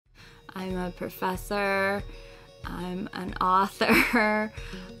I'm a professor, I'm an author,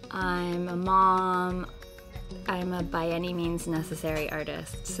 I'm a mom, I'm a by any means necessary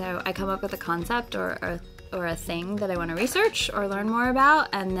artist. So I come up with a concept or a thing that I want to research or learn more about,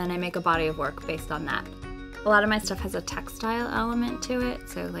 and then I make a body of work based on that. A lot of my stuff has a textile element to it,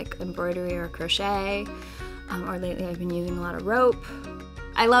 so like embroidery or crochet, or lately I've been using a lot of rope.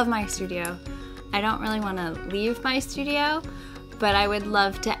 I love my studio. I don't really want to leave my studio, but I would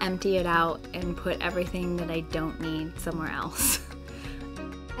love to empty it out and put everything that I don't need somewhere else.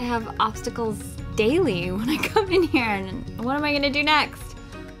 I have obstacles daily when I come in here, and what am I going to do next?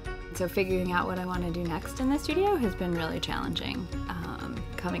 So figuring out what I want to do next in the studio has been really challenging,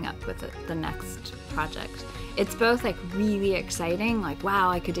 coming up with the next project. It's both like really exciting, like wow,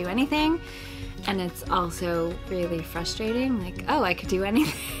 I could do anything, and it's also really frustrating, like oh, I could do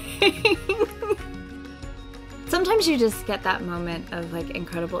anything. Sometimes you just get that moment of like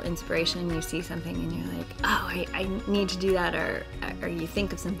incredible inspiration. You see something and you're like, oh, I need to do that, or you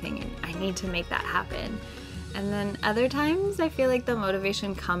think of something and I need to make that happen. And then other times I feel like the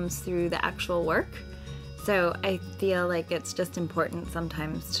motivation comes through the actual work. So I feel like it's just important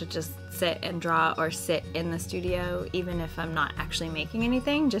sometimes to just sit and draw or sit in the studio, even if I'm not actually making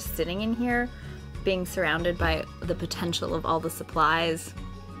anything, just sitting in here, being surrounded by the potential of all the supplies,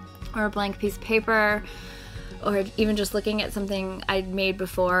 or a blank piece of paper, or even just looking at something I'd made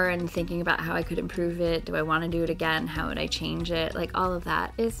before and thinking about how I could improve it. Do I want to do it again? How would I change it? Like all of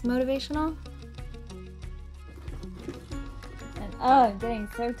that is motivational. And oh, I'm getting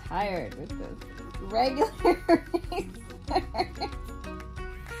so tired with this regular eraser.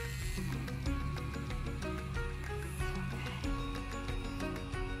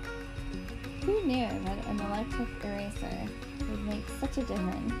 Who knew that an electric eraser would make such a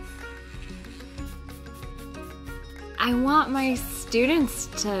difference? I want my students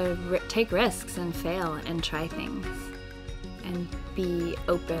to take risks and fail and try things and be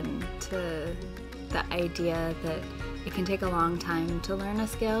open to the idea that it can take a long time to learn a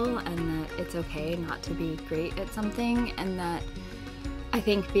skill, and that it's okay not to be great at something, and that I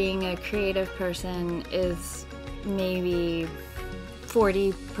think being a creative person is maybe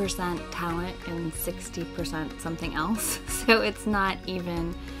 40% talent and 60% something else. So it's not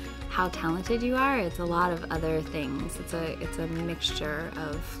even how talented you are, it's a lot of other things. It's a mixture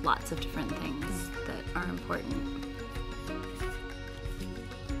of lots of different things that are important.